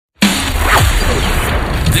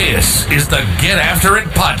This is the Get After It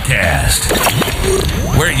podcast,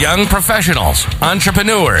 where young professionals,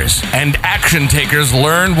 entrepreneurs, and action takers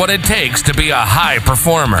learn what it takes to be a high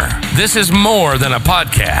performer. This is more than a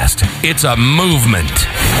podcast. It's a movement.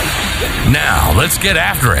 Now, let's get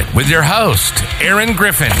after it with your host, Aaron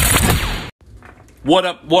Griffin. What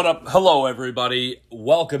up? Hello, everybody.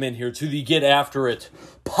 Welcome in here to the Get After It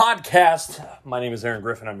podcast. My name is Aaron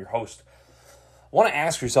Griffin. I'm your host. I want to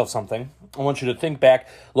ask yourself something. I want you to think back.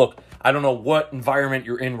 Look, I don't know what environment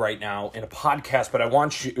you're in right now in a podcast, but I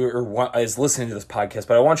want you, or as listening to this podcast,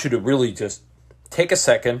 but I want you to really just take a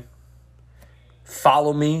second,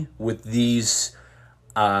 follow me with these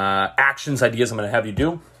actions, ideas I'm going to have you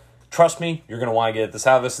do. Trust me, you're going to want to get this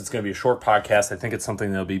out of this. It's going to be a short podcast. I think it's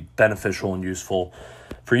something that will be beneficial and useful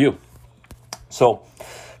for you. So,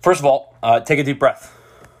 first of all, take a deep breath.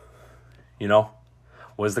 You know,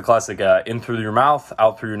 what is the classic? In through your mouth,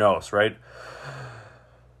 out through your nose, right?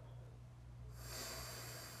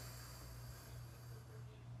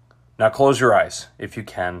 Now close your eyes if you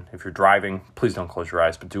can. If you're driving, please don't close your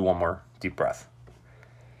eyes, but do one more deep breath.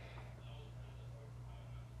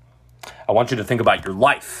 I want you to think about your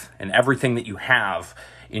life and everything that you have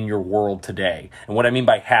in your world today. And what I mean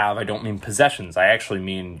by have, I don't mean possessions. I actually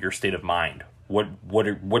mean your state of mind.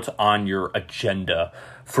 What's on your agenda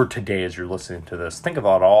for today as you're listening to this? Think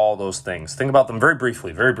about all those things. Think about them very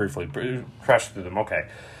briefly. Crash through them. Okay.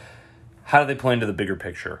 How do they play into the bigger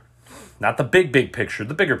picture? Not the big picture,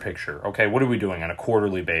 the bigger picture. Okay, what are we doing on a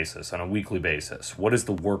quarterly basis, on a weekly basis? What is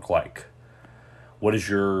the work like? What is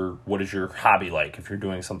your hobby like? If you're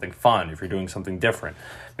doing something fun, if you're doing something different,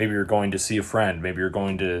 maybe you're going to see a friend, maybe you're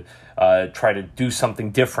going to try to do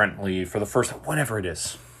something differently for the first time, whatever it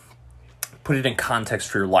is. Put it in context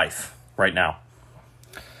for your life right now.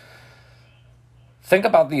 Think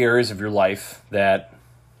about the areas of your life that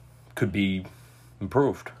could be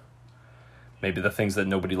improved. Maybe the things that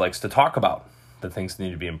nobody likes to talk about, the things that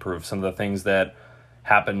need to be improved. Some of the things that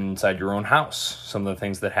happen inside your own house, some of the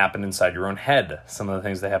things that happen inside your own head, some of the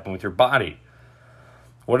things that happen with your body.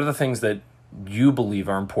 What are the things that you believe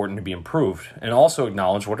are important to be improved? And also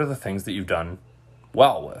acknowledge what are the things that you've done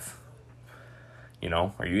well with. You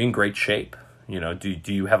know, are you in great shape? You know, do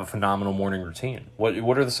you have a phenomenal morning routine? What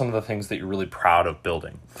are some of the things that you're really proud of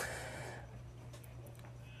building?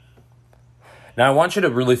 Now, I want you to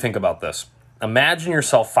really think about this. Imagine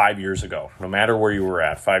yourself 5 years ago, no matter where you were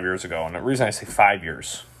at 5 years ago. And the reason I say 5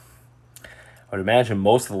 years, I would imagine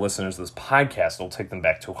most of the listeners of this podcast will take them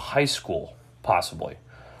back to high school, possibly,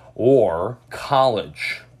 or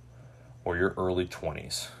college, or your early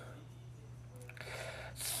 20s.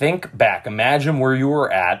 Think back. Imagine where you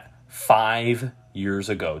were at 5 years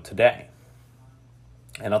ago today.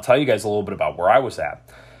 And I'll tell you guys a little bit about where I was at,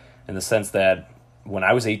 in the sense that when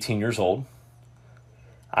I was 18 years old,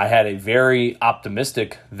 I had a very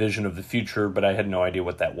optimistic vision of the future, but I had no idea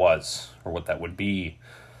what that was or what that would be.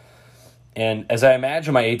 And as I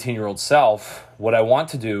imagine my 18-year-old self, what I want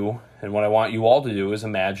to do and what I want you all to do is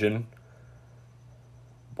imagine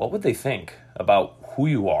what would they think about who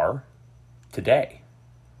you are today?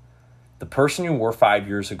 The person you were 5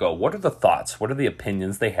 years ago, what are the thoughts? What are the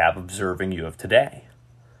opinions they have observing you of today?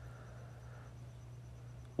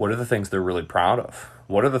 What are the things they're really proud of?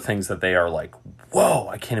 What are the things that they are like, whoa,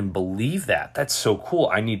 I can't even believe that. That's so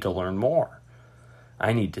cool. I need to learn more.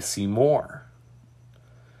 I need to see more.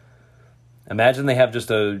 Imagine they have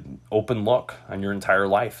just an open look on your entire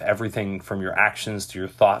life. Everything from your actions to your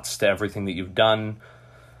thoughts to everything that you've done.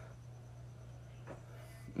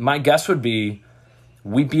 My guess would be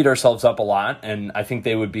we beat ourselves up a lot, and I think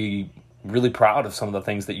they would be really proud of some of the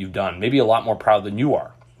things that you've done. Maybe a lot more proud than you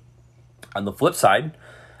are. On the flip side,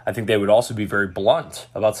 I think they would also be very blunt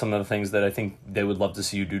about some of the things that I think they would love to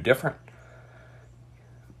see you do different.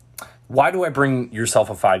 Why do I bring yourself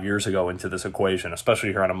of 5 years ago into this equation, especially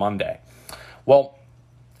here on a Monday? Well,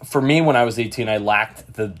 for me, when I was 18, I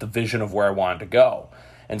lacked the vision of where I wanted to go.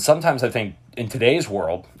 And sometimes I think in today's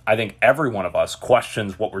world, I think every one of us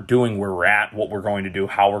questions what we're doing, where we're at, what we're going to do,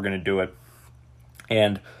 how we're going to do it.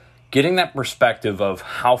 And getting that perspective of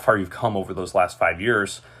how far you've come over those last 5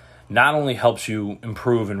 years not only helps you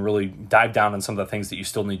improve and really dive down on some of the things that you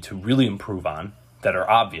still need to really improve on that are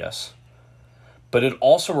obvious, but it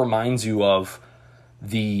also reminds you of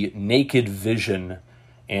the naked vision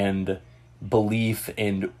and belief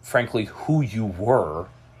and, frankly, who you were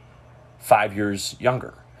 5 years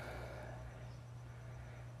younger.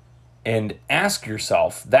 And ask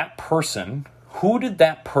yourself, that person, who did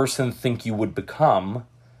that person think you would become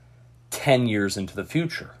 10 years into the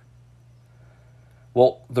future?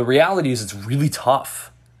 Well, the reality is it's really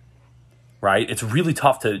tough, right? It's really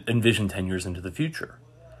tough to envision 10 years into the future.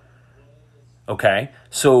 Okay?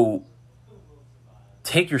 So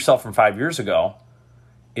take yourself from 5 years ago.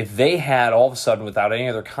 If they had all of a sudden, without any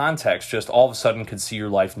other context, just all of a sudden could see your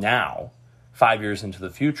life now, 5 years into the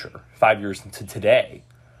future, 5 years into today,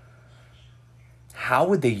 how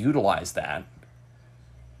would they utilize that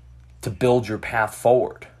to build your path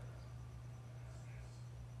forward?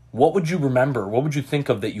 What would you remember? What would you think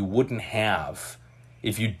of that you wouldn't have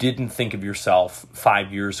if you didn't think of yourself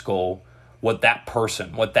 5 years ago, what that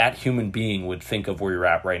person, what that human being would think of where you're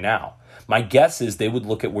at right now? My guess is they would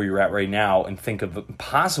look at where you're at right now and think of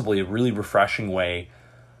possibly a really refreshing way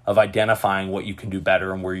of identifying what you can do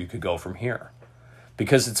better and where you could go from here.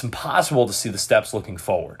 Because it's impossible to see the steps looking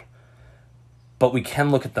forward, but we can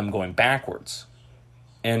look at them going backwards.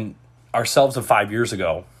 And ourselves of 5 years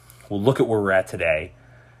ago will look at where we're at today,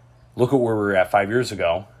 look at where we were at 5 years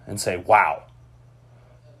ago, and say, wow,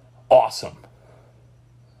 awesome.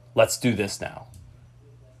 Let's do this now.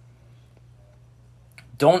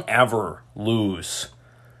 Don't ever lose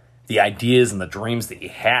the ideas and the dreams that you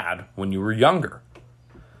had when you were younger.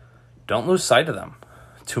 Don't lose sight of them.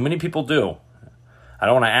 Too many people do. I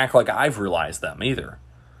don't want to act like I've realized them either.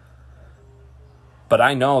 But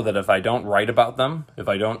I know that if I don't write about them, if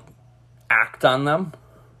I don't act on them,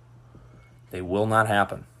 they will not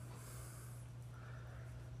happen.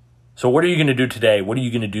 So what are you going to do today? What are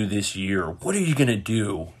you going to do this year? What are you going to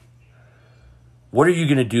do? What are you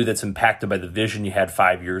going to do that's impacted by the vision you had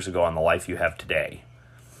 5 years ago on the life you have today?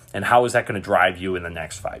 And how is that going to drive you in the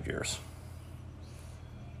next 5 years?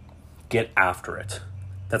 Get after it.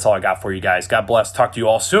 That's all I got for you guys. God bless. Talk to you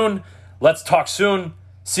all soon. Let's talk soon.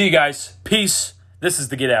 See you guys. Peace. This is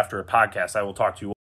the Get After It podcast. I will talk to you all.